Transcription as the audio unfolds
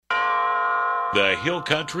The Hill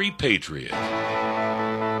Country Patriot.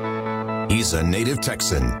 He's a native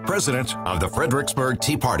Texan, president of the Fredericksburg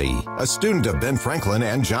Tea Party, a student of Ben Franklin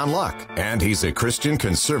and John Locke, and he's a Christian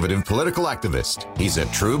conservative political activist. He's a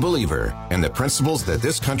true believer in the principles that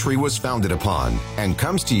this country was founded upon and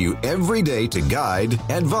comes to you every day to guide,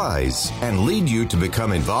 advise, and lead you to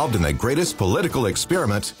become involved in the greatest political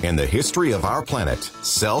experiment in the history of our planet,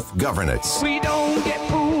 self-governance. We don't get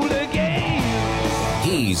fooled again.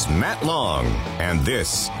 He's Matt Long, and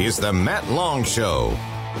this is the Matt Long Show.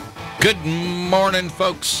 Good morning,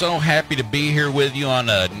 folks. So happy to be here with you on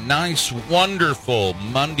a nice, wonderful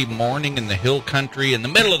Monday morning in the Hill Country, in the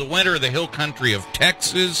middle of the winter of the Hill Country of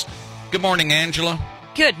Texas. Good morning, Angela.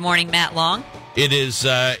 Good morning, Matt Long. It is,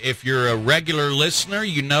 if you're a regular listener,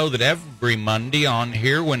 you know that every Monday on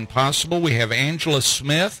here, when possible, we have Angela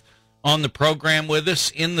Smith on the program with us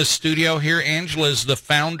in the studio here. Angela is the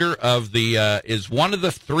founder of is one of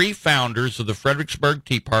the three founders of the Fredericksburg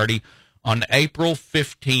Tea Party on April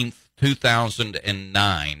 15th.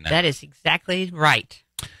 2009. That is exactly right.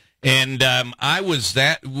 And was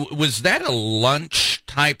that a lunch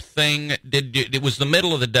type thing? It was the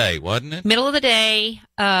middle of the day, wasn't it? Middle of the day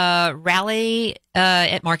rally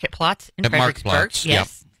at Market Plots in Fredericksburg.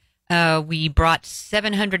 Yes. Yep. We brought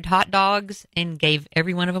 700 hot dogs and gave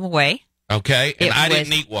every one of them away. Okay, and I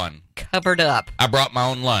didn't eat one. Covered up. I brought my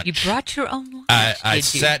own lunch. You brought your own lunch. I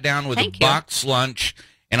sat down with a box lunch.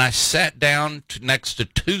 And I sat down next to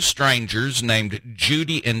two strangers named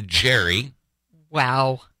Judy and Jerry.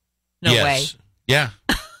 Wow. No way. Yeah.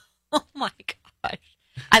 Oh, my gosh.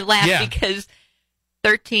 I laugh because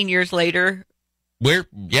 13 years later, they're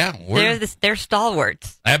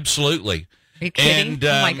stalwarts. Absolutely. Are you kidding? And,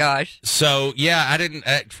 oh, my gosh. So, I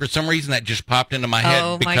didn't, for some reason, that just popped into my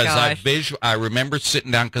head because I remember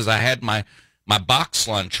sitting down because I had my box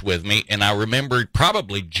lunch with me, and I remembered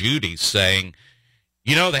probably Judy saying,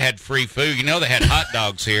 you know, they had free food. You know, they had hot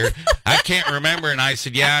dogs here. I can't remember. And I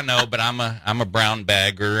said, yeah, I know, but I'm a brown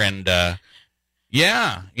bagger. And,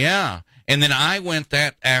 yeah. And then I went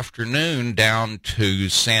that afternoon down to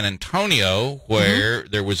San Antonio where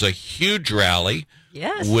there was a huge rally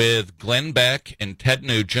with Glenn Beck and Ted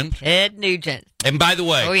Nugent. And by the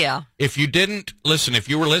way, if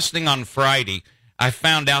you were listening on Friday, I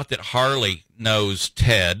found out that Harley knows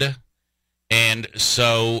Ted. And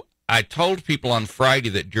so I told people on Friday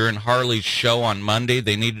that during Harley's show on Monday,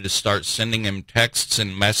 they needed to start sending him texts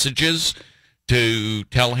and messages to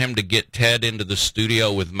tell him to get Ted into the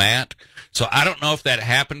studio with Matt. So I don't know if that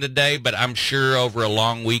happened today, but I'm sure over a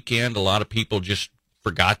long weekend, a lot of people just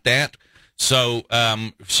forgot that. So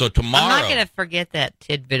tomorrow, I'm not going to forget that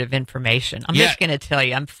tidbit of information. I'm just going to tell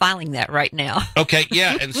you, I'm filing that right now. Okay,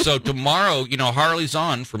 yeah. And so tomorrow, Harley's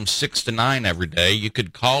on from 6 to 9 every day. You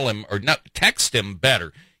could call him or text him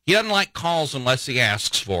better. He doesn't like calls unless he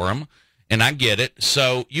asks for them, and I get it.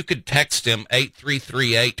 So you could text him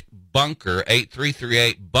 8338-BUNKER,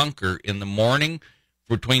 8338-BUNKER in the morning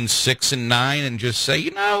between 6 and 9 and just say,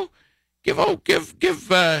 give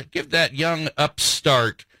that young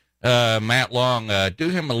upstart Matt Long, do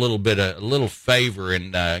him a little favor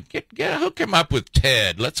and hook him up with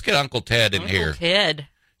Ted. Let's get Uncle Ted in here. Ted.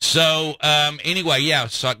 So, anyway,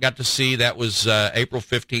 so I got to see, that was April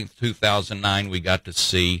 15th, 2009. We got to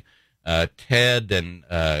see Ted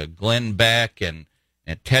and Glenn Beck, and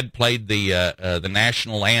Ted played the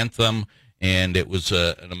national anthem, and it was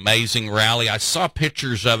an amazing rally. I saw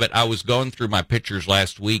pictures of it. I was going through my pictures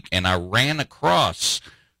last week, and I ran across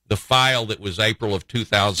the file that was April of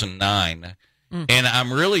 2009, and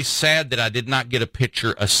I'm really sad that I did not get a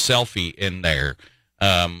selfie in there.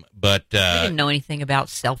 But we didn't know anything about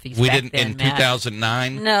selfies. We back didn't then, in Matt.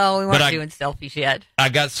 2009. No, we weren't doing selfies yet. I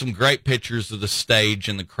got some great pictures of the stage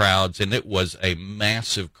and the crowds, and it was a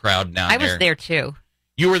massive crowd down there. I was there too.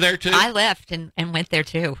 You were there too? I left and went there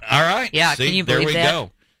too. All right. Yeah. See, can you believe that? There we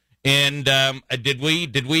go. And did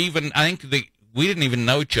we even? I think we didn't even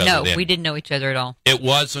know each other. No, then. We didn't know each other at all. It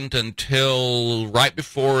wasn't until right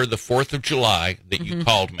before the 4th of July that you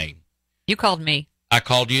called me. You called me. I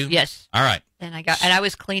called you? Yes. All right. And I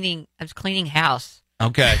was cleaning house.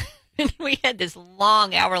 Okay. And we had this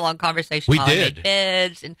hour-long conversation. We while did. I made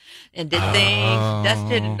beds and did things,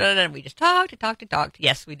 dusted, and we just talked.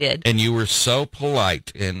 Yes, we did. And you were so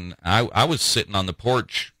polite. And I was sitting on the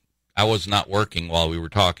porch. I was not working while we were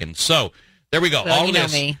talking. So there we go. So, all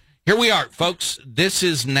this. Me. Here we are, folks. This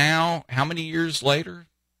is now how many years later?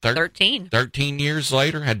 13. 13 years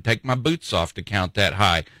later. Had to take my boots off to count that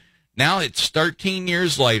high. Now it's 13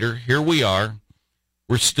 years later. Here we are.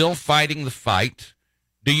 We're still fighting the fight.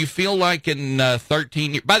 Do you feel like in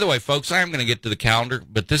 13 years, by the way, folks, I am going to get to the calendar,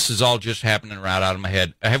 but this is all just happening right out of my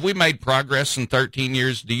head. Have we made progress in 13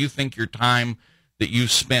 years? Do you think your time that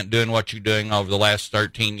you've spent doing what you're doing over the last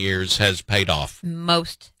 13 years has paid off?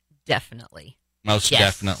 Most definitely. Most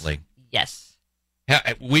definitely. Yes.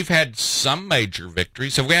 We've had some major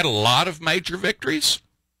victories. Have we had a lot of major victories?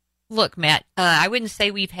 Look, Matt, I wouldn't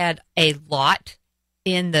say we've had a lot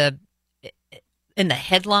in the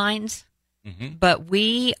headlines, but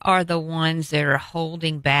we are the ones that are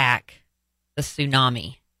holding back the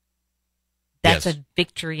tsunami. That's a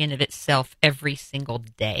victory in of itself every single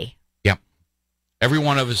day. Yeah. Every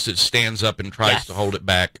one of us that stands up and tries to hold it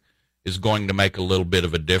back is going to make a little bit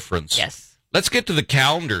of a difference. Yes. Let's get to the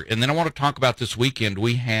calendar, and then I want to talk about this weekend.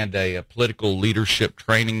 We had a political leadership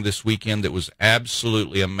training this weekend that was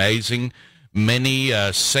absolutely amazing. Many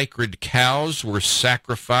sacred cows were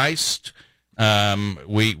sacrificed.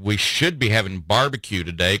 We should be having barbecue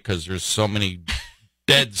today because there's so many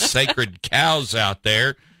dead sacred cows out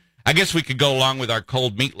there. I guess we could go along with our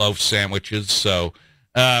cold meatloaf sandwiches. So,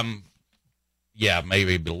 yeah,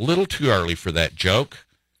 maybe a little too early for that joke.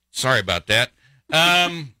 Sorry about that.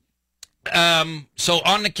 So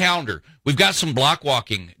on the calendar, we've got some block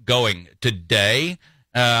walking going today.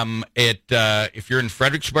 If you're in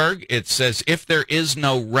Fredericksburg, it says if there is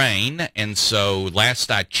no rain, and so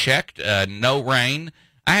last I checked, no rain.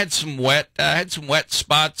 I had some wet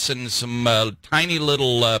spots and some tiny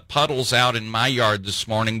little puddles out in my yard this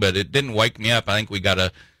morning, but it didn't wake me up. I think we got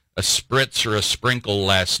a spritz or a sprinkle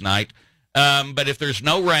last night. But if there's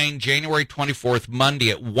no rain, January 24th,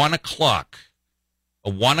 Monday at 1 o'clock.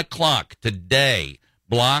 1 o'clock today,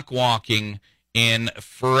 block walking in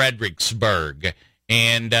Fredericksburg.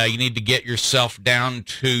 And you need to get yourself down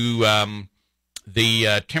to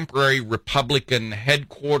the temporary Republican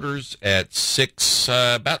headquarters at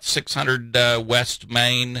about 600 West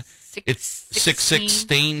Main. It's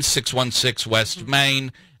 616 West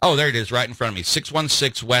Main. Oh, there it is, right in front of me.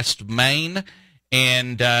 616 West Main.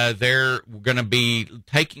 And they're going to be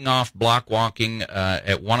taking off block walking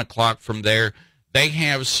at 1 o'clock from there. They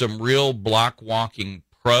have some real block walking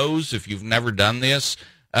pros. If you've never done this,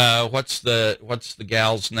 what's the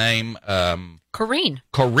gal's name? Corrine.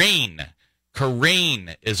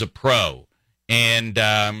 Corrine is a pro, and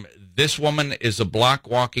this woman is a block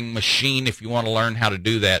walking machine. If you want to learn how to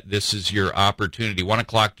do that, this is your opportunity. 1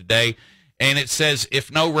 o'clock today, and it says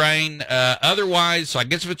if no rain, otherwise. So I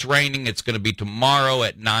guess if it's raining, it's going to be tomorrow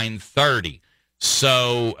at 9:30.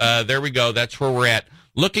 So there we go. That's where we're at.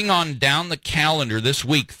 Looking on down the calendar this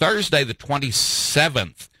week, Thursday the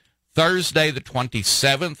 27th,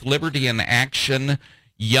 Liberty in Action,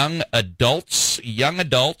 young adults in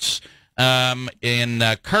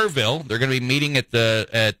Kerrville. They're going to be meeting at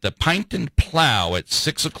the Pint and Plow at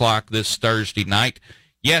 6 o'clock this Thursday night.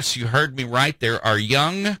 Yes, you heard me right. There are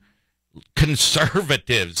young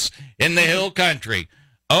conservatives in the Hill Country.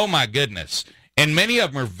 Oh, my goodness. And many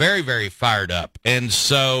of them are very, very fired up. And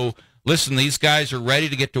so, listen, these guys are ready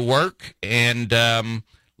to get to work. And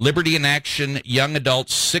Liberty in Action, young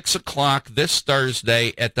adults, 6 o'clock this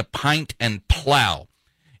Thursday at the Pint and Plow.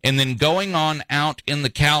 And then going on out in the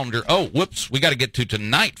calendar, we got to get to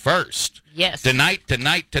tonight first. Yes. Tonight.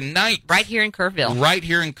 Right here in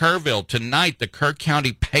Kerrville. Tonight, the Kerr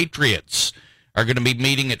County Patriots are going to be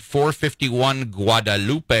meeting at 451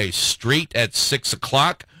 Guadalupe Street at 6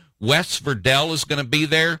 o'clock. Wes Verdell is going to be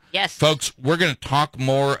there. Yes. Folks, we're going to talk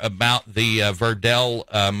more about the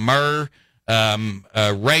Verdell-Murr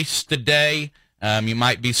race today. You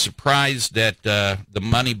might be surprised at the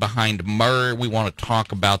money behind Murr. We want to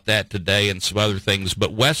talk about that today and some other things.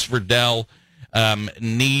 But Wes Verdell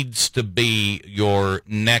needs to be your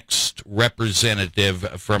next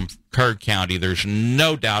representative from Kerr County. There's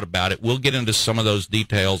no doubt about it. We'll get into some of those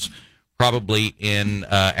details probably in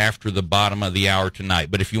after the bottom of the hour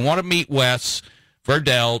tonight. But if you want to meet Wes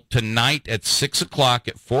Verdell tonight at 6 o'clock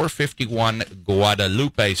at 451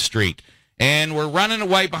 Guadalupe Street. And we're running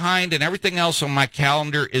away behind, and everything else on my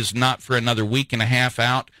calendar is not for another week and a half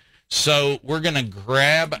out. So we're going to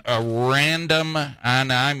grab a random,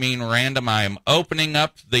 and I mean random. I am opening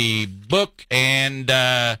up the book, and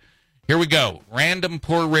here we go. Random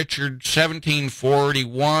Poor Richard,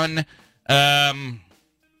 1741.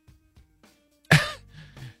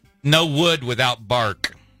 No wood without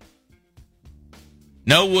bark.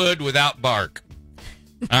 No wood without bark.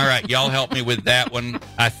 All right, y'all help me with that one.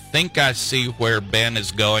 I think I see where Ben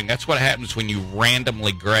is going. That's what happens when you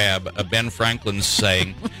randomly grab a Ben Franklin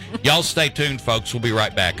saying. Y'all stay tuned, folks. We'll be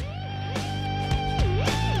right back.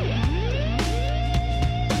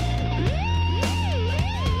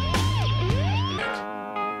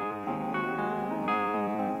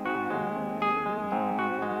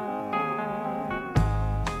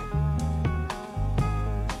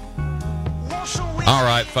 All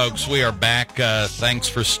right, folks, we are back. Thanks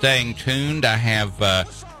for staying tuned. I have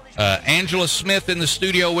Angela Smith in the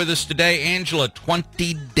studio with us today. Angela,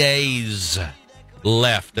 20 days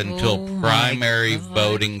left until primary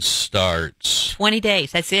voting starts. 20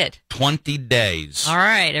 days, that's it. 20 days. All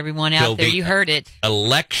right, everyone out there, you heard it.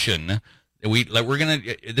 Election.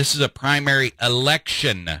 This is a primary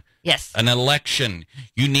election. Yes. An election.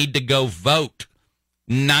 You need to go vote.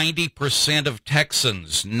 90% of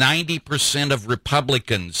Texans, 90% of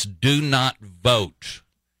Republicans do not vote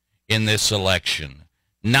in this election.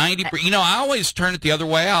 90%. I always turn it the other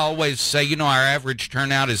way. I always say, our average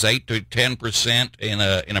turnout is 8 to 10% in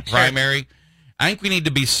a primary. Sure. I think we need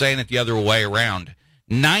to be saying it the other way around.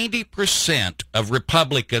 90% of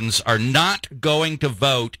Republicans are not going to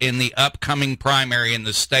vote in the upcoming primary in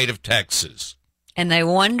the state of Texas. And they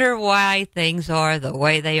wonder why things are the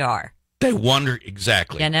way they are. They wonder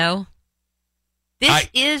exactly. This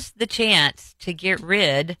is the chance to get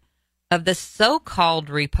rid of the so-called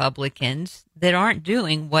Republicans that aren't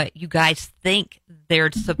doing what you guys think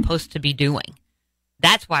they're supposed to be doing.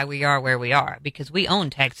 That's why we are where we are, because we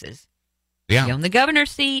own Texas. Yeah. We own the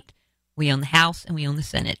governor's seat, we own the House, and we own the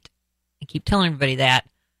Senate. I keep telling everybody that.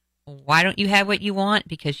 Why don't you have what you want?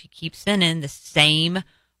 Because you keep sending the same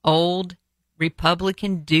old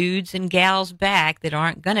Republican dudes and gals back that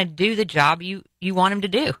aren't going to do the job you want them to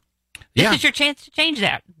do. This is your chance to change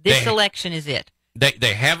that. This election is it.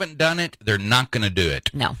 They haven't done it. They're not going to do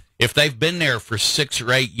it. No. If they've been there for 6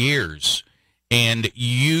 or 8 years and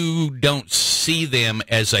you don't see them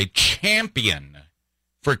as a champion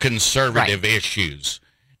for conservative issues,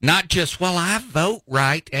 not just, I vote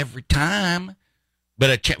right every time.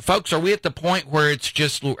 But, folks, are we at the point where it's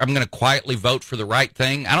just, I'm going to quietly vote for the right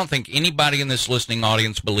thing? I don't think anybody in this listening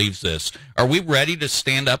audience believes this. Are we ready to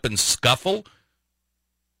stand up and scuffle?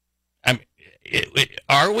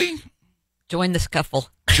 Are we? Join the scuffle.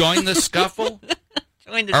 Join the scuffle?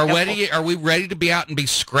 Join the scuffle. Are we ready to be out and be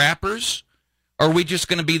scrappers? Or are we just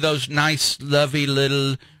going to be those nice, lovey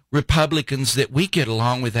little Republicans that we get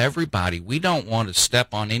along with everybody? We don't want to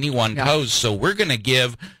step on anyone's toes, so we're going to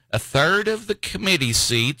give a third of the committee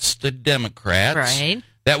seats to Democrats. Right.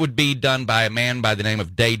 That would be done by a man by the name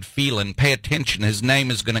of Dade Phelan. Pay attention. His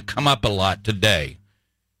name is going to come up a lot today.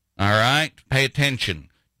 All right? Pay attention.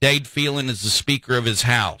 Dade Phelan is the Speaker of his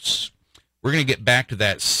House. We're going to get back to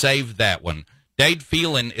that. Save that one. Dade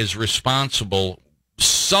Phelan is responsible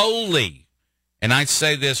solely, and I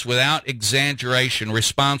say this without exaggeration,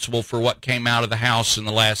 responsible for what came out of the House in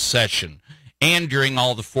the last session. And during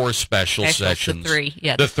all the 4 special sessions. The 3,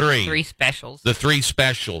 yeah. The 3. 3 specials. The 3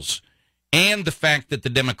 specials. And the fact that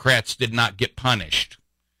the Democrats did not get punished.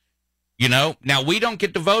 Now we don't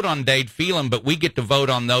get to vote on Dade Phelan, but we get to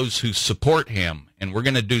vote on those who support him. And we're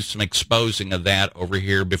going to do some exposing of that over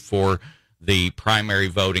here before the primary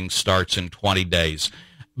voting starts in 20 days.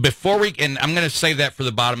 And I'm going to save that for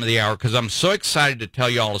the bottom of the hour because I'm so excited to tell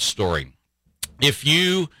you all a story. If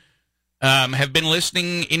you have been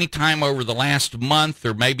listening anytime over the last month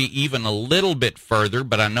or maybe even a little bit further,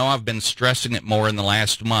 but I know I've been stressing it more in the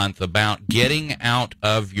last month about getting out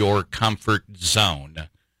of your comfort zone.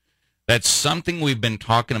 That's something we've been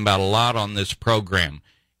talking about a lot on this program.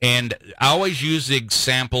 And I always use the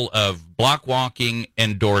example of block walking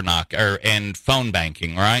and and phone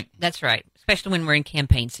banking, right? That's right, especially when we're in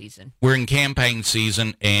campaign season. We're in campaign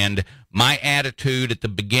season, and my attitude at the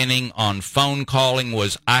beginning on phone calling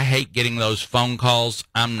was, I hate getting those phone calls.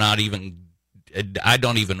 I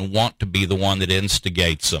don't even want to be the one that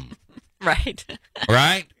instigates them. Right.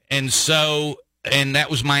 Right? And that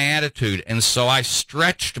was my attitude. And so I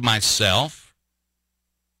stretched myself,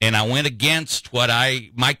 and I went against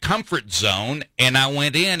my comfort zone, and I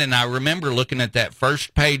went in, and I remember looking at that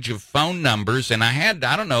first page of phone numbers, and I had,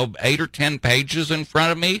 8 or 10 pages in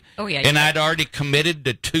front of me. Oh, yeah. And I'd already committed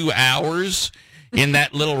to 2 hours in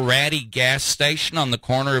that little ratty gas station on the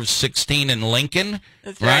corner of 16 and Lincoln.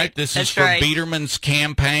 That's right. This is for Biederman's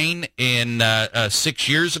campaign in 6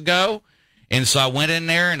 years ago. And so I went in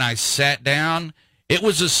there and I sat down. It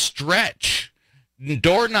was a stretch.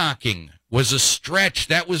 Door knocking was a stretch.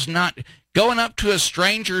 That was not going up to a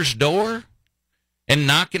stranger's door and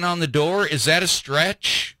knocking on the door. Is that a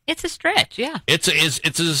stretch? It's a stretch, yeah. It's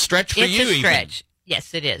a stretch for you. It's a stretch.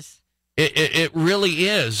 Yes, it is. It really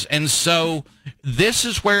is. And so this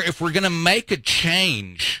is where, if we're going to make a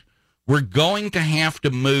change, we're going to have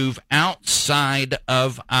to move outside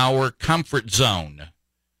of our comfort zone.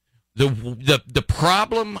 The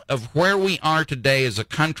problem of where we are today as a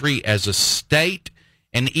country, as a state,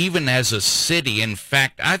 and even as a city, in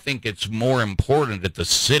fact, I think it's more important at the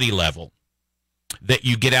city level that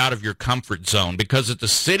you get out of your comfort zone, because at the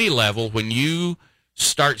city level, when you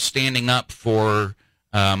start standing up for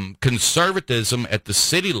conservatism at the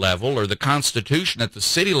city level or the Constitution at the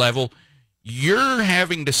city level, you're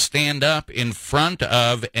having to stand up in front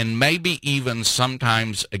of and maybe even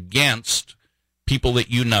sometimes against people that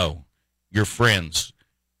you know, your friends,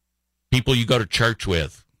 people you go to church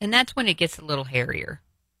with. And that's when it gets a little hairier.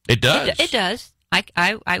 It does. It does.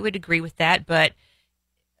 I would agree with that. But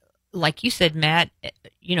like you said, Matt,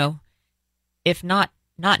 you know, if not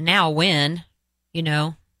now, when, you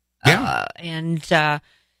know? Yeah.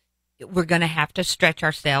 We're going to have to stretch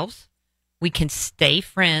ourselves. We can stay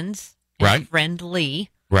friends and right.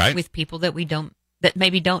 friendly right. with people that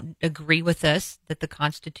maybe don't agree with us, that the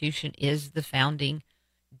Constitution is the founding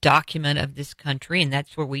document of this country, and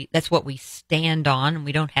that's what we stand on, and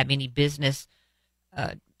we don't have any business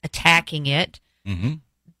attacking it. Mm-hmm.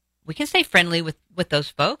 We can stay friendly with those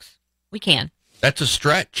folks. We can. That's a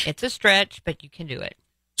stretch. It's a stretch, but you can do it.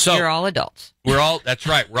 So you're all adults. That's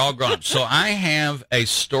right. We're all grown. So I have a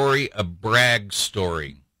story, a brag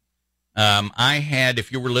story. I had,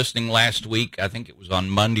 if you were listening last week, I think it was on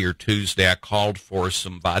Monday or Tuesday, I called for I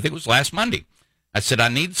think it was last Monday. I said, I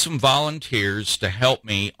need some volunteers to help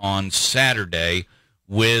me on Saturday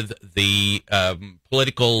with the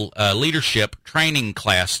political leadership training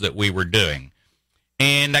class that we were doing.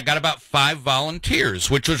 And I got about 5 volunteers,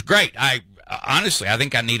 which was great. Honestly, I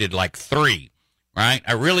think I needed like 3. Right?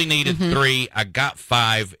 I really needed 3. I got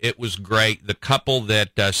 5. It was great. The couple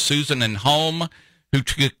that Susan and Home, who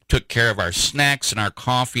took care of our snacks and our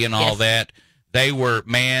coffee and all that,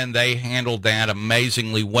 they handled that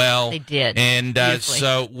amazingly well. They did. And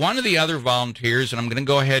so one of the other volunteers, and I'm going to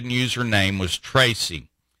go ahead and use her name, was Tracy.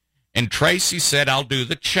 And Tracy said, I'll do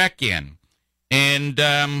the check-in.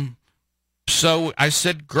 And so I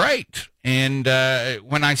said, great. And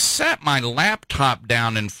when I sat my laptop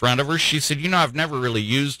down in front of her, she said, I've never really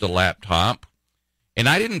used a laptop. And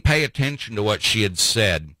I didn't pay attention to what she had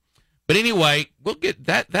said. But anyway, we'll get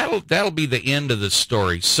that. That'll be the end of the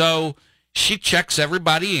story. So she checks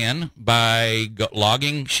everybody in by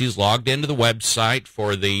logging. She's logged into the website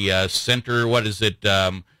for the center. What is it?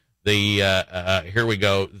 Here we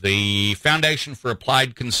go. The Foundation for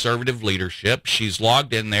Applied Conservative Leadership. She's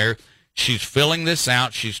logged in there. She's filling this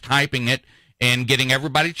out. She's typing it and getting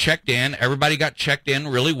everybody checked in. Everybody got checked in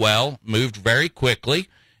really well, moved very quickly.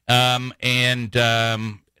 Then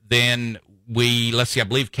let's see, I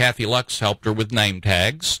believe Kathy Lux helped her with name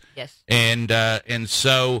tags. Yes. And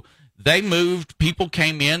so they moved, people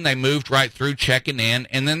came in, they moved right through checking in.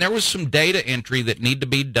 And then there was some data entry that need to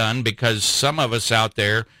be done because some of us out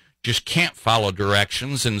there just can't follow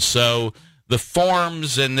directions. And so the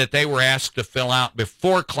forms and that they were asked to fill out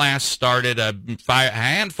before class started, a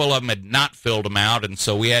handful of them had not filled them out, and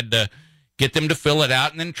so we had to get them to fill it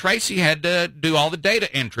out, and then Tracy had to do all the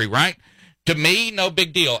data entry, right? To me, no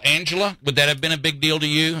big deal. Angela, would that have been a big deal to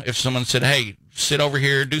you if someone said, hey, sit over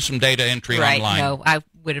here, do some data entry online? No, I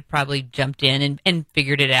would have probably jumped in and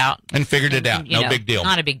figured it out. No big deal.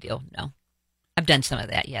 Not a big deal, no. I've done some of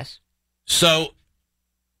that, yes. So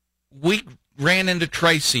we ran into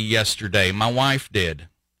Tracy yesterday. My wife did.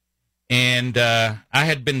 And I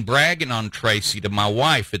had been bragging on Tracy to my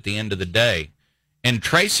wife at the end of the day. And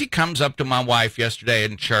Tracy comes up to my wife yesterday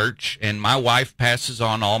in church, and my wife passes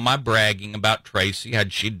on all my bragging about Tracy,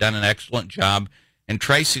 had she'd done an excellent job. And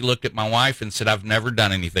Tracy looked at my wife and said, I've never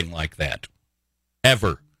done anything like that.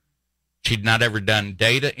 Ever. She'd not ever done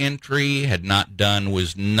data entry,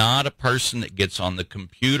 was not a person that gets on the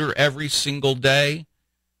computer every single day.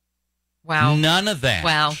 Wow. None of that.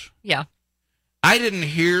 Wow. Yeah. I didn't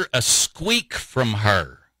hear a squeak from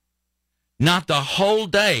her. Not the whole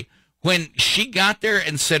day. When she got there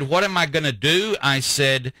and said, what am I going to do? I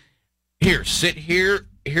said, here, sit here.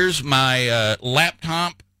 Here's my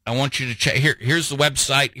laptop. I want you to check. Here's the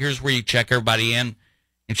website. Here's where you check everybody in.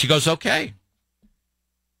 And she goes, okay.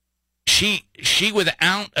 She,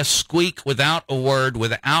 without a squeak, without a word,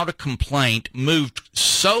 without a complaint, moved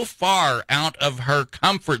so far out of her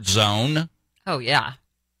comfort zone. Oh, yeah.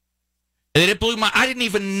 That it blew I didn't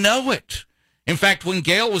even know it. In fact, when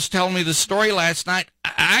Gail was telling me the story last night,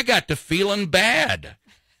 I got to feeling bad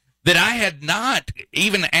that I had not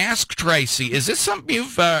even asked Tracy, is this something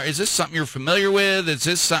you're familiar with? Is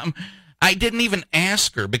this something? I didn't even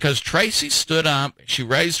ask her because Tracy stood up, she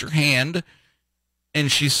raised her hand,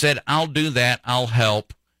 and she said, I'll do that. I'll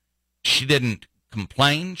help. She didn't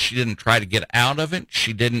complain. She didn't try to get out of it.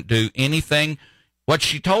 She didn't do anything. What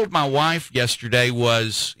she told my wife yesterday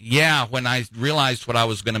was, when I realized what I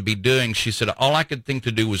was going to be doing, she said, all I could think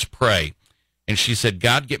to do was pray. And she said,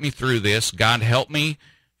 God, get me through this. God, help me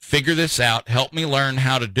figure this out. Help me learn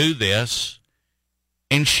how to do this.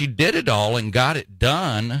 And she did it all and got it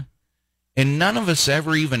done. And none of us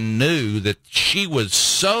ever even knew that she was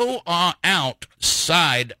so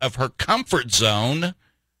outside of her comfort zone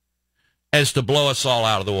as to blow us all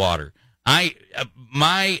out of the water. I'm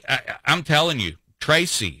telling you,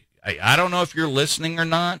 Tracy, I don't know if you're listening or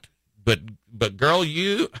not, but girl,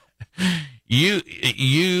 you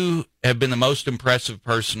have been the most impressive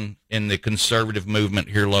person in the conservative movement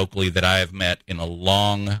here locally that I have met in a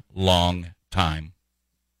long, long time.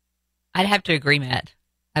 I'd have to agree, Matt.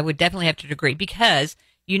 I would definitely have to agree because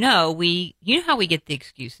you know how we get the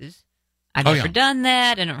excuses. I've never done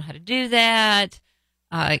that. I don't know how to do that.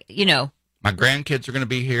 My grandkids are going to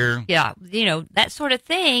be here. Yeah, that sort of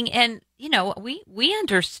thing. And we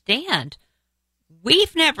understand.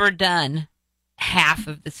 We've never done half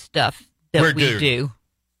of the stuff that we do.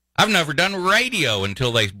 I've never done radio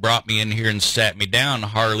until they brought me in here and sat me down.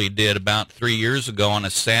 Harley did about 3 years ago on a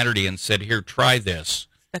Saturday and said, "Here, try this."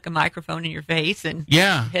 Stuck a microphone in your face and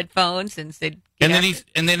headphones and said, and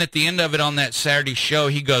then at the end of it on that Saturday show,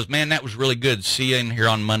 he goes, "Man, that was really good. See you in here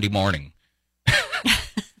on Monday morning."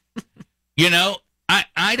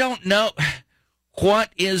 I don't know.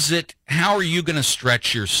 What is it? How are you going to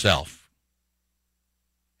stretch yourself?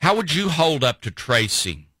 How would you hold up to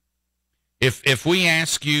Tracy? If we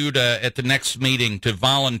ask you to, at the next meeting, to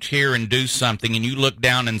volunteer and do something, and you look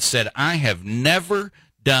down and said, "I have never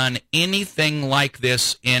done anything like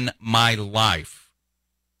this in my life,"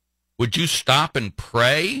 would you stop and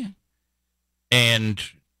pray and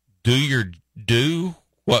do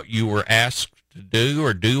what you were asked to do,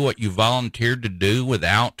 or do what you volunteered to do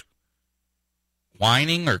without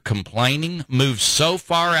whining or complaining? Move so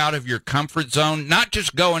far out of your comfort zone, not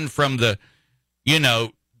just going from the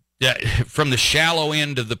shallow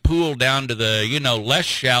end of the pool down to the less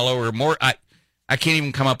shallow or more. I can't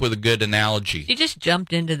even come up with a good analogy. She just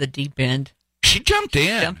jumped into the deep end. She jumped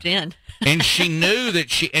in. And she knew that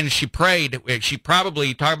she prayed. She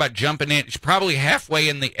probably, talk about jumping in, she's probably halfway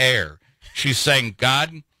in the air. She's saying,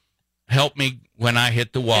 "God, help me when I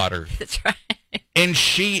hit the water." That's right. And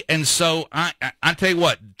so I tell you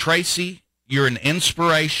what, Tracy, you're an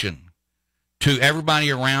inspiration to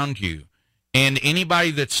everybody around you. And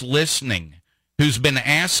anybody that's listening who's been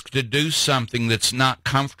asked to do something that's not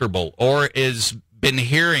comfortable, or is been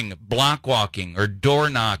hearing block walking or door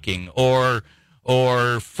knocking or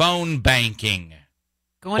phone banking.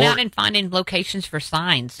 Going out and finding locations for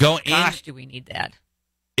signs. Gosh, do we need that?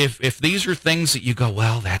 If these are things that you go,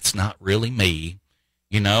 well, that's not really me.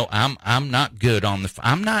 I'm not good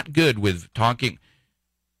I'm not good with talking.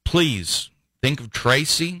 Please think of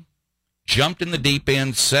Tracy, jumped in the deep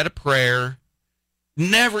end, said a prayer,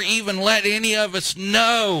 never even let any of us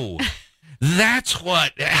know. That's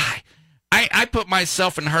what I put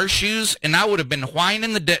myself in her shoes, and I would have been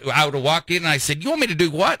whining I would have walked in and I said, "You want me to do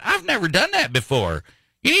what? I've never done that before.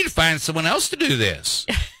 You need to find someone else to do this."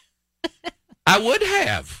 I would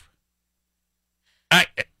have.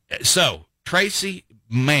 So, Tracy,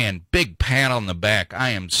 man, big pat on the back. I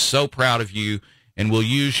am so proud of you, and will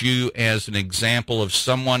use you as an example of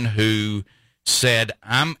someone who said,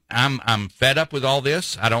 I'm fed up with all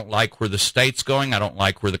this. I don't like where the state's going. I don't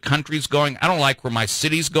like where the country's going. I don't like where my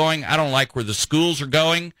city's going. I don't like where the schools are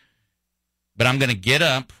going. But I'm going to get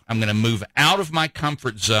up. I'm going to move out of my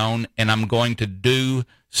comfort zone, and I'm going to do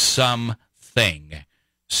something.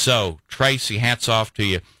 So, Tracy, hats off to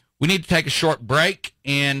you. We need to take a short break,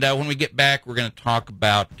 and when we get back, we're going to talk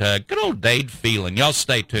about good old Dade Phelan. Y'all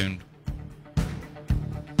stay tuned.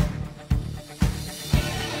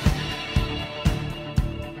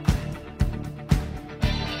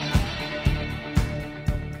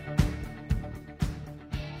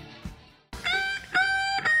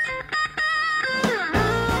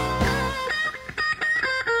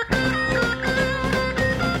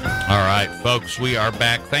 All right, folks, we are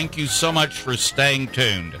back. Thank you so much for staying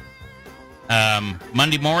tuned.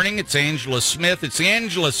 Monday morning, it's Angela Smith. It's the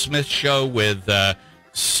Angela Smith Show with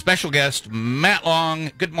special guest Matt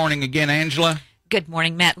Long. Good morning again, Angela. Good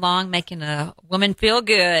morning, Matt Long, making a woman feel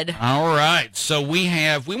good. All right, so we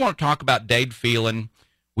want to talk about Dade Phelan.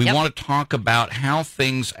 We want to talk about how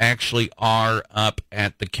things actually are up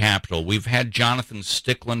at the Capitol. We've had Jonathan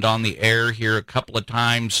Stickland on the air here a couple of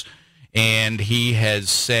times, and he has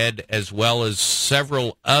said, as well as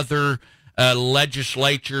several other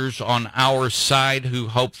legislatures on our side who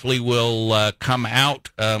hopefully will come out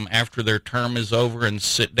after their term is over and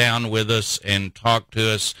sit down with us and talk to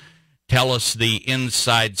us, tell us the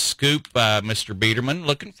inside scoop. Mr. Biederman,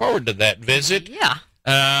 looking forward to that visit. Yeah.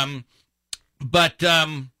 But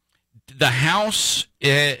the House,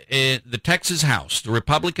 the Texas House, the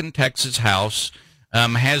Republican Texas House,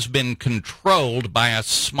 has been controlled by a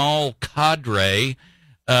small cadre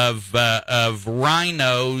of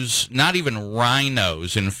rhinos, not even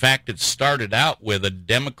rhinos. In fact, it started out with a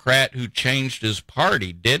Democrat who changed his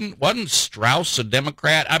party. Wasn't Straus a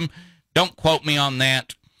Democrat? Don't quote me on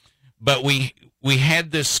that, but we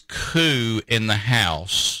had this coup in the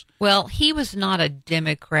House. Well, he was not a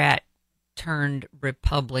Democrat turned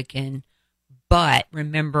Republican, but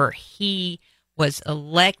remember, he was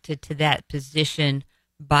elected to that position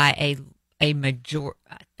by a majority.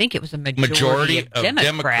 I think it was a majority of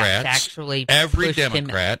Democrats actually. Every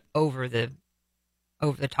Democrat over the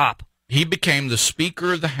top. He became the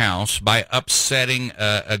Speaker of the House by upsetting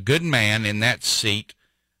a good man in that seat,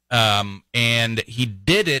 and he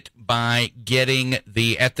did it by getting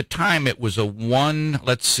at the time it was a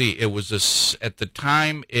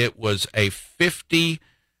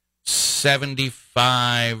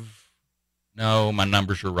 50-75. No, my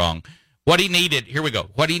numbers are wrong. What he needed, here we go.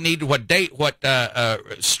 What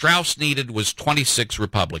Straus needed was 26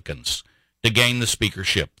 Republicans to gain the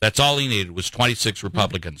speakership. That's all he needed was 26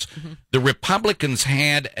 Republicans. Mm-hmm. The Republicans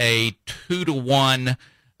had a 2-to-1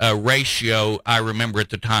 ratio, I remember at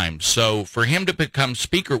the time. So for him to become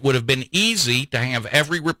speaker, it would have been easy to have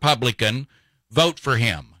every Republican vote for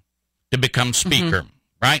him to become speaker,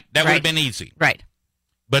 right? That would have been easy. Right.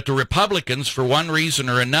 But the Republicans, for one reason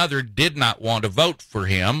or another, did not want to vote for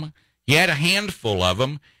him. He had a handful of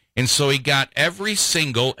them, and so he got every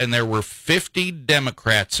single, and there were 50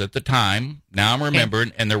 Democrats at the time. Now I'm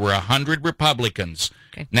remembering, and there were 100 Republicans.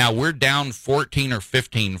 Okay. Now we're down 14 or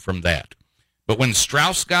 15 from that. But when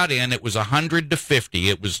Straus got in, it was 100 to 50.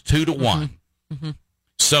 It was 2-to-1. Mm-hmm. Mm-hmm.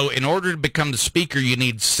 So in order to become the speaker, you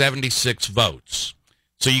need 76 votes.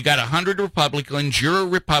 So you got 100 Republicans. You're a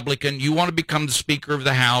Republican. You want to become the Speaker of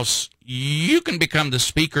the House. You can become the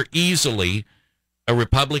Speaker easily, a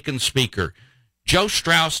Republican Speaker. Joe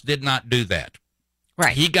Straus did not do that.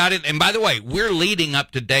 Right. He got it. And by the way, we're leading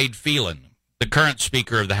up to Dade Phelan, the current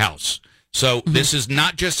Speaker of the House. So this is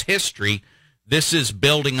not just history. This is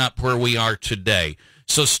building up where we are today.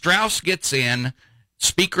 So Straus gets in,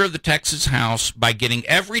 Speaker of the Texas House, by getting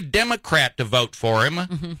every Democrat to vote for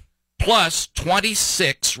him, plus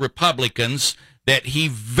 26 Republicans that he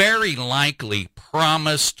very likely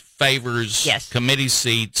promised favors, committee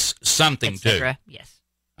seats, something to. Yes.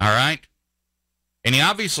 All right? And he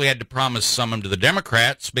obviously had to promise some of them to the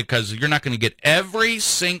Democrats, because you're not going to get every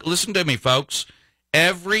single, listen to me, folks,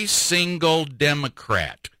 every single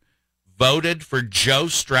Democrat voted for Joe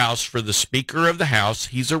Straus for the Speaker of the House.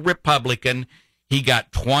 He's a Republican. He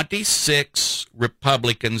got 26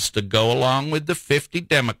 Republicans to go along with the 50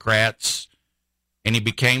 Democrats, and he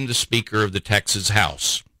became the Speaker of the Texas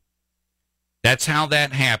House. That's how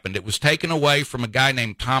that happened. It was taken away from a guy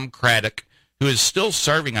named Tom Craddock, who is still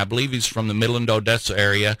serving. I believe he's from the Midland, Odessa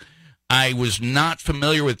area. I was not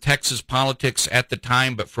familiar with Texas politics at the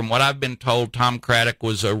time, but from what I've been told, Tom Craddock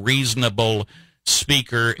was a reasonable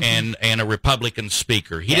speaker and a Republican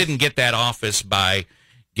speaker. He didn't get that office by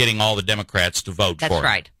getting all the Democrats to vote for him. That's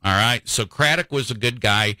right. All right? So Craddock was a good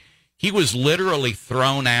guy. He was literally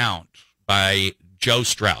thrown out by Joe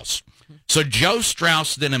Straus. So Joe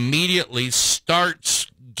Straus then immediately starts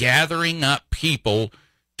gathering up people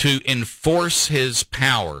to enforce his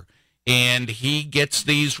power. And he gets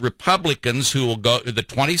these Republicans who will go, the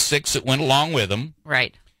 26 that went along with him.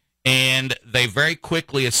 Right. And they very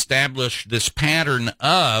quickly established this pattern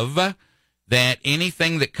of that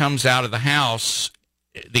anything that comes out of the House,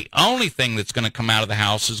 the only thing that's going to come out of the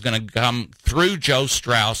House is going to come through Joe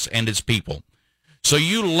Straus and his people. So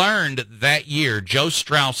you learned that year, Joe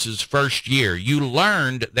Straus's first year, you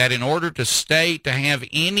learned that in order to have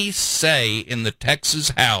any say in the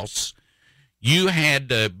Texas House, you had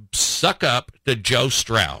to suck up to Joe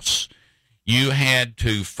Straus. You had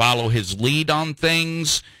to follow his lead on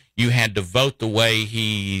things. You had to vote the way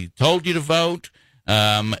he told you to vote.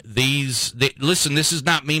 Listen, this is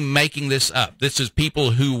not me making this up. This is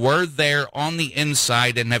people who were there on the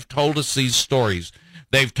inside and have told us these stories.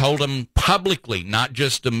 They've told them publicly, not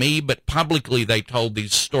just to me, but publicly they told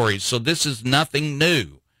these stories. So this is nothing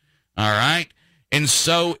new. All right? And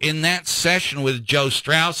so in that session with Joe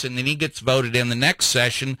Straus, and then he gets voted in the next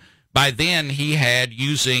session, by then he had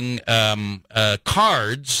using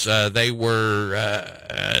cards. It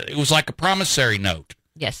was like a promissory note.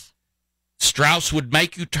 Yes. Straus would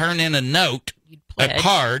make you turn in a note, a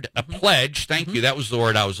card, a pledge. Thank you. That was the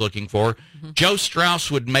word I was looking for. Joe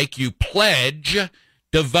Straus would make you pledge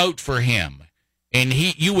to vote for him. And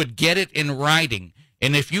you would get it in writing.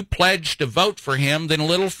 And if you pledged to vote for him, then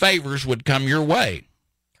little favors would come your way.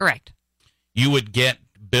 Correct. You would get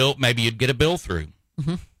maybe you'd get a bill through.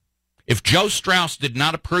 If Joe Straus did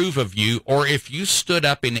not approve of you, or if you stood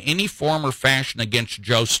up in any form or fashion against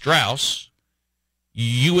Joe Straus,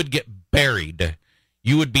 you would get buried.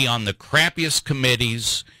 You would be on the crappiest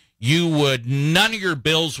committees. None of your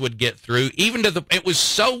bills would get through. It was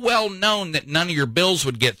so well known that none of your bills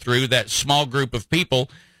would get through, that small group of people,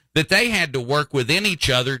 that they had to work within each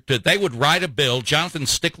other. They would write a bill. Jonathan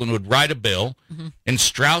Stickland would write a bill, and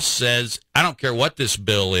Straus says, I don't care what this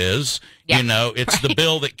bill is. Yeah, it's the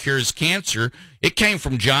bill that cures cancer. It came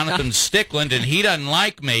from Jonathan Stickland, and he doesn't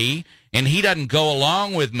like me, and he doesn't go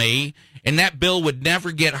along with me, and that bill would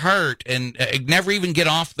never get hurt and never even get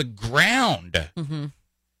off the ground.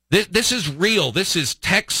 This is real. This is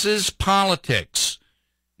Texas politics.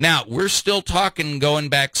 Now, we're still talking going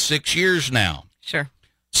back 6 years now. Sure.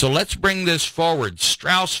 So let's bring this forward.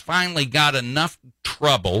 Straus finally got enough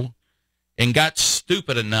trouble and got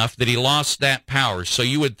stupid enough that he lost that power. So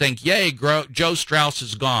you would think, yay, Joe Straus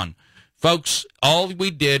is gone. Folks, all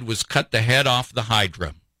we did was cut the head off the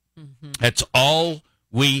Hydra. That's all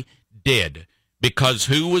we did. Because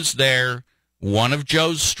who was there? One of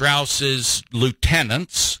Joe Straus's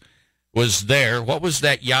lieutenants was there. What was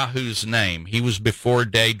that Yahoo's name? He was before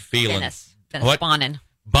Dade Phelan. Dennis Bonnen.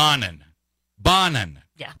 Bonnen.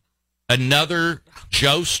 Yeah. Another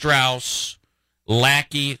Joe Straus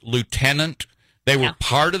lackey lieutenant. They were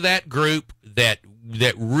part of that group that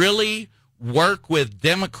really work with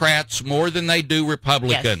Democrats more than they do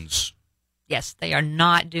Republicans. Yes, they are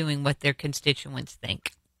not doing what their constituents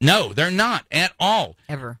think. No, they're not at all.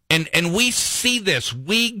 Ever. And we see this.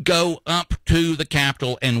 We go up to the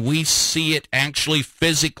Capitol and we see it actually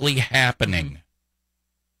physically happening.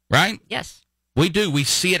 Right? Yes. We do. We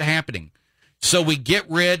see it happening. So we get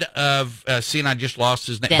rid of, and I just lost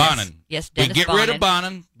his name. Bonnen. Yes, Dennis We get rid of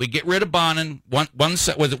Bonnen. We get rid of Bonnen.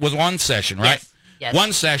 With one session, right? Yes.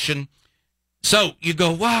 One session. So you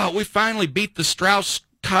go, wow, we finally beat the Straus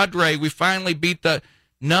cadre. We finally beat the...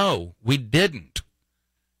 No, we didn't.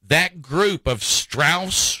 That group of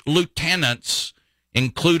Straus lieutenants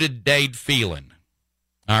included Dade Phelan.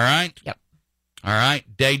 All right? Yep. All right?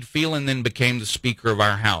 Dade Phelan then became the Speaker of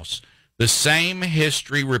our House. The same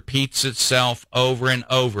history repeats itself over and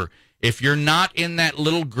over. If you're not in that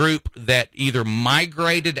little group that either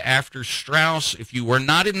migrated after Straus, if you were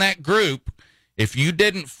not in that group, if you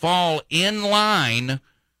didn't fall in line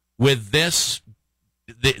with these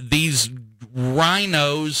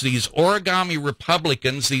rhinos, these origami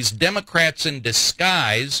Republicans, these Democrats in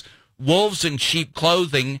disguise, wolves in sheep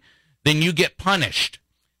clothing, then you get punished.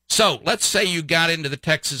 So let's say you got into the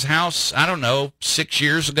Texas House, 6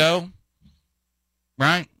 years ago.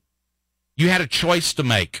 Right? You had a choice to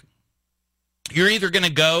make. You're either going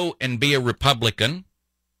to go and be a Republican,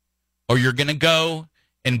 or you're going to go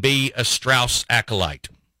and be a Straus acolyte.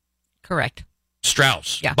 Correct.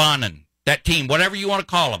 Straus, Bonnen, that team, whatever you want to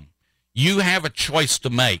call them. You have a choice to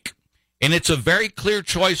make. And it's a very clear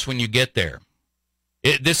choice when you get there.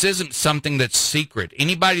 This isn't something that's secret.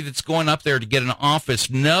 Anybody that's going up there to get an office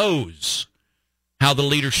knows how the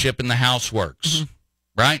leadership in the House works.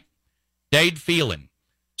 Right? Dade Phelan.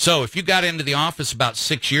 So if you got into the office about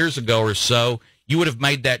 6 years ago or so, you would have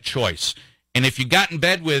made that choice. And if you got in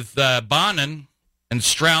bed with Bonnen and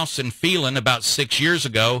Straus and Phelan about 6 years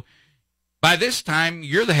ago, by this time,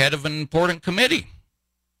 you're the head of an important committee.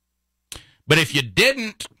 But if you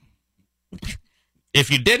didn't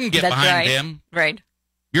get behind them,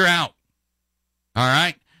 you're out. All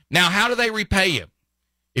right? Now, how do they repay you?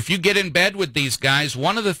 If you get in bed with these guys,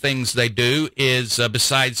 one of the things they do is,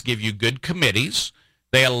 besides give you good committees,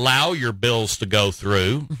 they allow your bills to go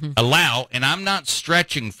through. Allow, and I'm not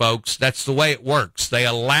stretching, folks. That's the way it works. They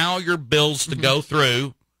allow your bills to go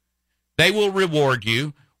through. They will reward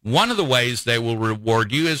you. One of the ways they will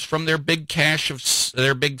reward you is from their big stash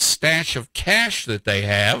of cash that they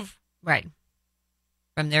have. Right.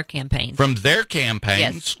 From their campaigns.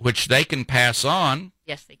 Yes. Which they can pass on.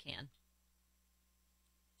 Yes, they can.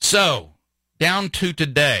 So, down to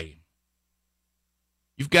today,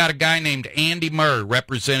 you've got a guy named Andy Murr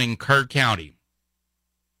representing Kerr County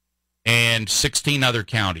and 16 other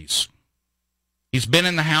counties. He's been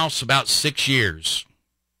in the House about 6 years.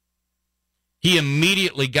 He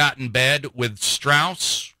immediately got in bed with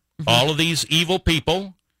Straus, all of these evil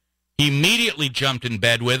people. He immediately jumped in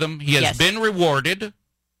bed with them. He has been rewarded.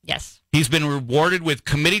 Yes. He's been rewarded with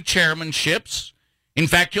committee chairmanships. In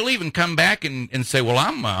fact, he'll even come back and say, well,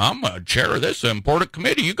 I'm a chair of this important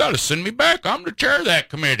committee. You got to send me back. I'm the chair of that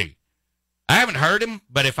committee. I haven't heard him,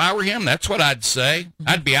 but if I were him, that's what I'd say.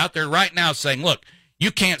 I'd be out there right now saying, look, you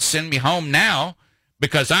can't send me home now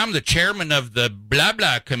because I'm the chairman of the blah,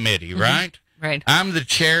 blah committee, right? Right. I'm the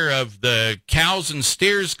chair of the Cows and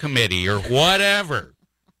Steers Committee or whatever.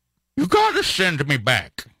 You got to send me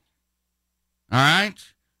back. All right?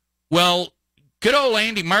 Well, good old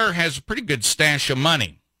Andy Murr has a pretty good stash of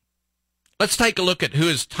money. Let's take a look at who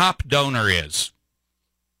his top donor is,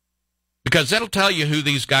 because that'll tell you who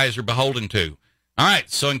these guys are beholden to. All right,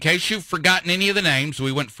 so in case you've forgotten any of the names,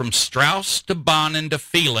 we went from Straus to Bonin to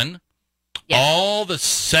Phelan. Yes. All the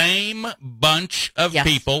same bunch of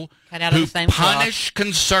people who punish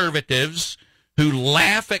conservatives, who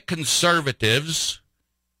laugh at conservatives.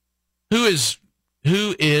 Who is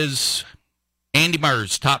Andy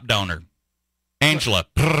Murr's top donor? Angela,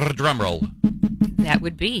 drum roll. That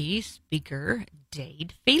would be Speaker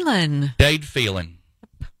Dade Phelan. Dade Phelan.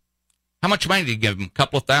 How much money did he give him? A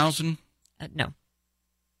couple of thousand? No.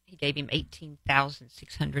 He gave him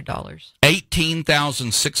 $18,600.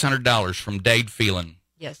 $18,600 from Dade Phelan.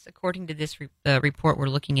 Yes, according to this report we're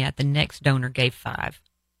looking at, the next donor gave $5.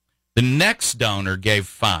 The next donor gave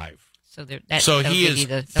 $5. So he is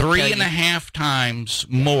 3.5 times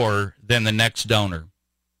more than the next donor.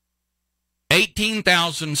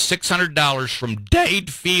 $18,600 from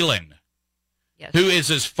Dade Phelan, yes, who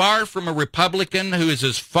is as far from a Republican, who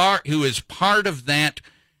is part of that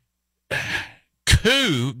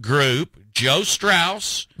coup group, Joe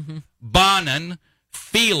Straus, Bonin,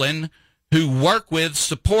 Phelan, who work with,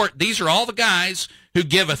 support. These are all the guys who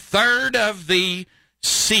give a third of the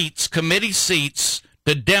seats, committee seats,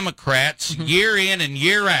 to Democrats year in and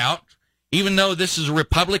year out, even though this is a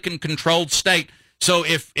Republican-controlled state. So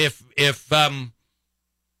if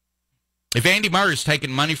Andy Murr is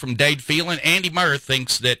taking money from Dade Phelan, Andy Murr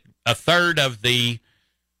thinks that a third of the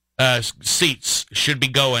seats should be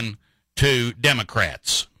going to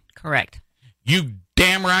Democrats. Correct. You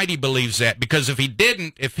damn right he believes that, because if he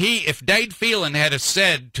didn't, if Dade Phelan had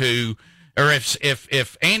said to, or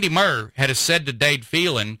if Andy Murr had said to Dade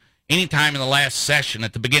Phelan anytime in the last session,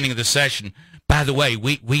 at the beginning of the session, by the way,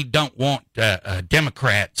 we don't want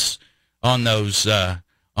Democrats on those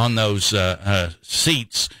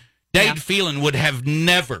seats, Dade Phelan would have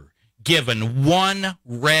never given 1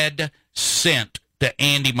 red cent to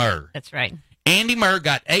Andy Murr. That's right. Andy Murr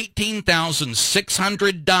got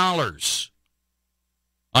 $18,600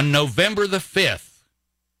 on November the 5th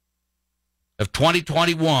of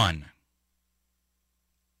 2021.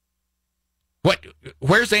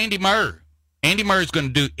 Where's Andy Murr? Andy Murr is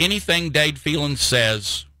going to do anything Dade Phelan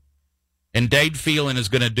says, and Dade Phelan is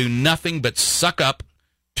going to do nothing but suck up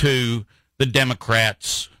to the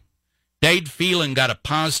Democrats. Dade Phelan got a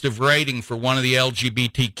positive rating for one of the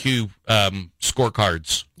LGBTQ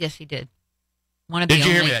scorecards. Yes, he did. Did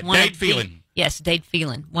you hear me? Dade Phelan. Yes, Dade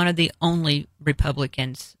Phelan, one of the only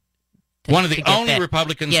Republicans.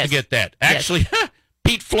 Republicans to get that. Actually,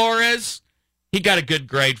 Pete Flores, he got a good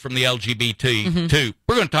grade from the LGBT too.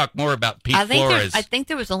 We're going to talk more about Pete Flores. I think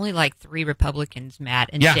there was only like 3 Republicans, Matt,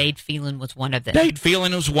 and Dade Phelan was one of them. Dade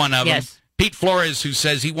Phelan was one of them. Pete Flores, who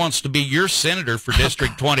says he wants to be your senator for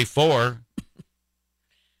District 24,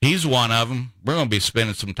 he's one of them. We're going to be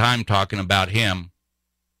spending some time talking about him.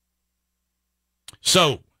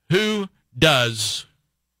 So, who does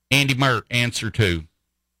Andy Murr answer to?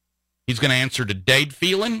 He's going to answer to Dade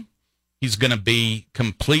Phelan. He's going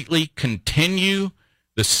to continue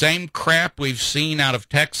the same crap we've seen out of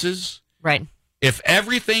Texas. Right. If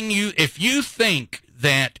you think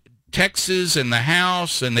that Texas and the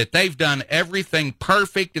House and that they've done everything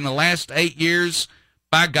perfect in the last 8 years,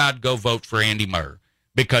 by God, go vote for Andy Murr,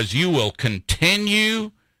 because you will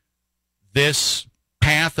continue this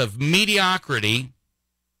path of mediocrity.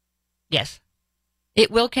 Yes. It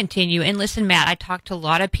will continue. And listen, Matt, I talked to a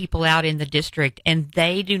lot of people out in the district, and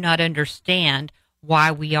they do not understand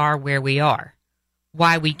why we are where we are,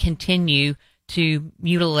 why we continue to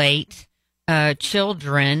mutilate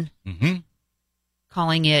children,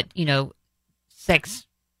 calling it, sex.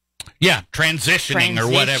 Yeah, transitioning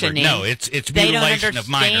or whatever. No, it's mutilation of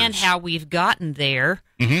minors. They don't understand how we've gotten there.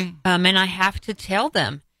 And I have to tell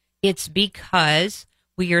them it's because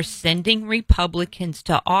we are sending Republicans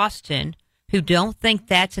to Austin who don't think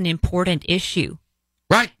that's an important issue.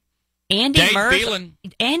 Right. Andy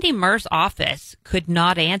Murr's office could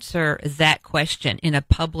not answer that question in a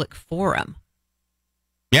public forum.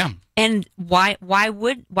 Yeah. And why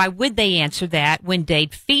would they answer that when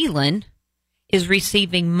Dade Phelan is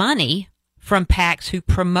receiving money from PACs who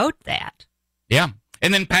promote that? Yeah.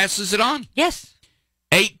 And then passes it on. Yes.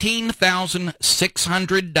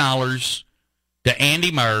 $18,600 to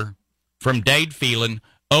Andy Murr from Dade Phelan,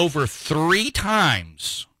 over 3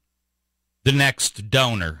 times the next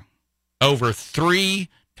donor. Over 3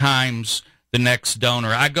 times the next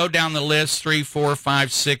donor. I go down the list, 3, 4,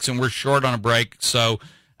 5, 6, and we're short on a break. So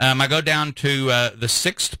I go down to the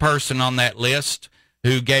sixth person on that list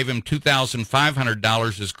who gave him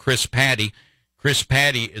 $2,500 is Chris Patty. Chris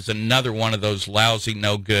Patty is another one of those lousy,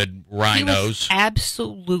 no-good rhinos. He was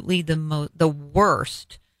absolutely the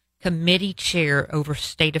worst committee chair over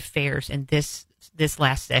state affairs in this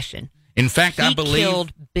last session. In fact, I believe he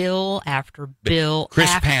killed bill after bill Chris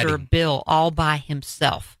after Patty. bill all by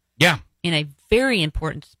himself. Yeah. In a very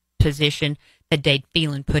important position that Dade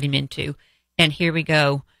Phelan put him into. And here we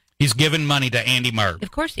go. He's giving money to Andy Murr.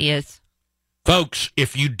 Of course he is. Folks,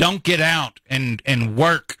 if you don't get out and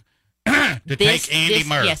work to take Andy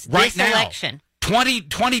Murr right now, election. 20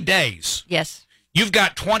 days. Yes. You've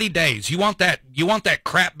got 20 days. You want that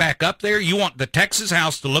crap back up there? You want the Texas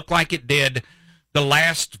House to look like it did the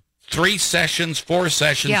last 3 sessions, 4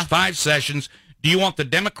 sessions, 5 sessions? Do you want the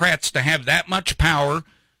Democrats to have that much power?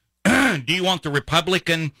 Do you want the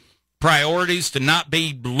Republican priorities to not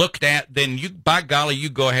be looked at? Then by golly, you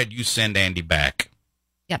go ahead, you send Andy back.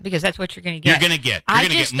 Yeah, because that's what you're going to get. You're going to get. You're going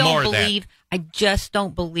to get more of that. I just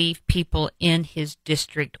don't believe people in his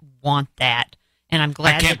district want that, and I'm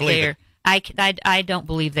glad that they're. I don't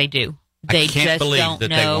believe they do. They can't believe don't that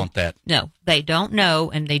know. They want that. No, they don't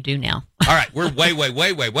know, and they do now. All right, we're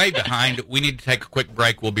way behind. We need to take a quick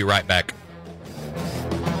break. We'll be right back.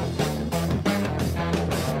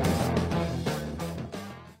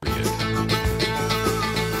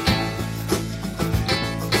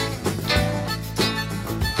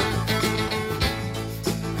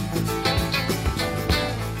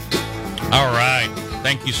 All right.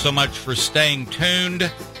 Thank you so much for staying tuned.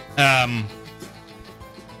 We're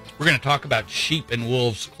going to talk about sheep and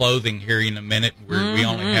wolves clothing here in a minute. We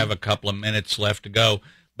only have a couple of minutes left to go.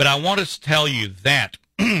 But I want to tell you that.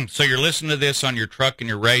 So you're listening to this on your truck and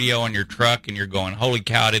your radio on your truck, and you're going, holy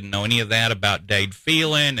cow, I didn't know any of that about Dade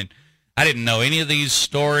Phelan, and I didn't know any of these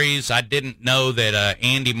stories. I didn't know that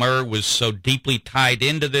Andy Murr was so deeply tied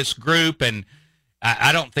into this group, and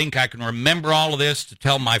I don't think I can remember all of this to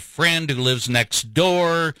tell my friend who lives next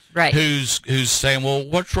door, right, who's saying, well,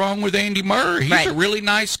 what's wrong with Andy Murr? He's a really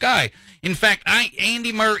nice guy. In fact,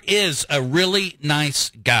 Andy Murr is a really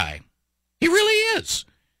nice guy. He really is.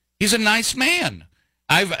 He's a nice man.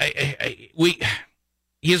 He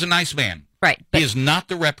is a nice man. Right. He is not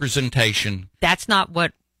the representation. That's not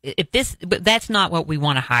what that's not what we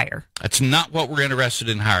want to hire. That's not what we're interested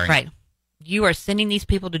in hiring. Right. You are sending these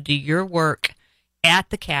people to do your work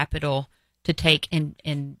at the Capitol to take and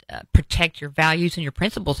protect your values and your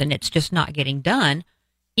principles, and it's just not getting done,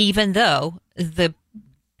 even though the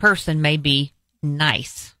person may be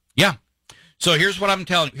nice. Yeah. So here's what I'm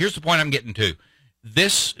telling. Here's the point I'm getting to.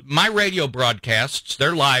 My radio broadcasts,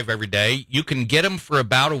 they're live every day. You can get them for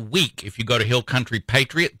about a week if you go to Hill Country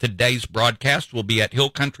Patriot. Today's broadcast will be at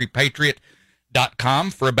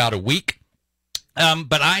hillcountrypatriot.com for about a week.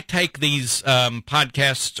 But I take these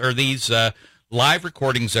podcasts or these live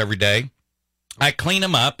recordings every day. I clean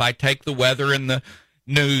them up. I take the weather and the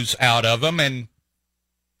news out of them and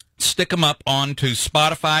stick them up onto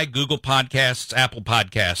Spotify, Google Podcasts, Apple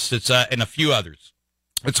Podcasts, and a few others.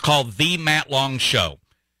 It's called The Matt Long Show.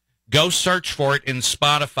 Go search for it in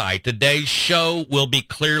Spotify. Today's show will be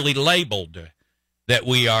clearly labeled that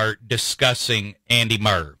we are discussing Andy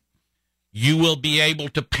Murr. You will be able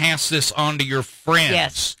to pass this on to your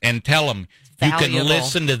friends and tell them, you can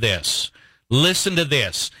listen to this. Listen to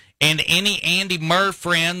this. And any Andy Murr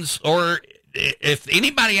friends, or if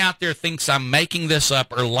anybody out there thinks I'm making this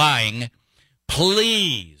up or lying,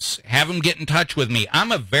 please have them get in touch with me.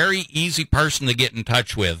 I'm a very easy person to get in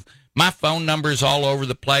touch with. My phone number is all over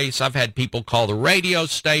the place. I've had people call the radio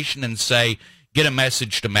station and say, get a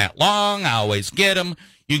message to Matt Long. I always get them.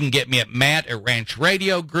 You can get me at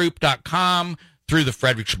matt@ranchradiogroup.com, through the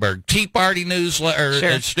Fredericksburg Tea Party newsletter,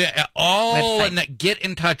 and get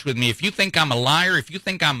in touch with me. If you think I'm a liar, if you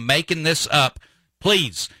think I'm making this up,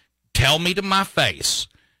 please tell me to my face.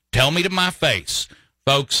 Tell me to my face.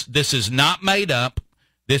 Folks, this is not made up.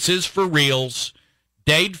 This is for reals.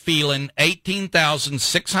 Dade Phelan,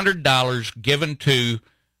 $18,600 given to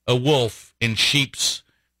a wolf in sheep's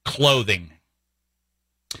clothing.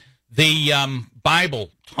 The Bible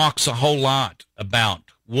talks a whole lot about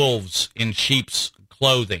wolves in sheep's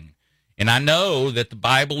clothing. And I know that the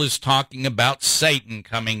Bible is talking about Satan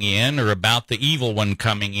coming in or about the evil one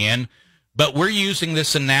coming in, but we're using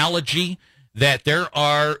this analogy that there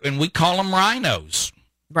are, and we call them rhinos.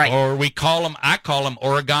 Right. Or I call them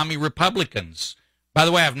origami Republicans. By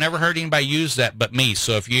the way, I've never heard anybody use that but me.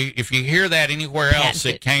 So if you hear that anywhere else,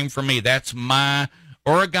 it came from me. That's my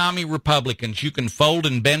Origami Republicans. You can fold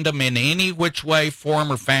and bend them in any which way,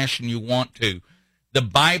 form, or fashion you want to. The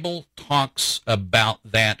Bible talks about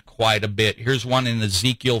that quite a bit. Here's one in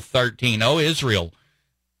Ezekiel 13. O Israel,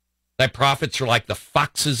 thy prophets are like the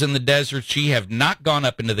foxes in the desert. Ye have not gone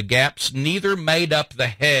up into the gaps, neither made up the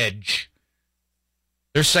hedge.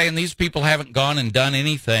 They're saying these people haven't gone and done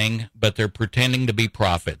anything, but they're pretending to be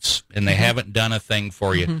prophets, and they haven't done a thing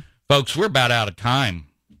for you. Folks, we're about out of time.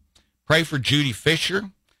 Pray for Judy Fisher,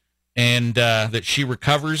 and that she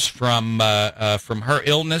recovers from her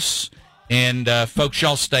illness. And, folks,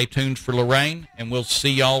 y'all stay tuned for Lorraine, and we'll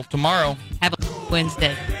see y'all tomorrow. Have a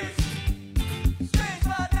Wednesday.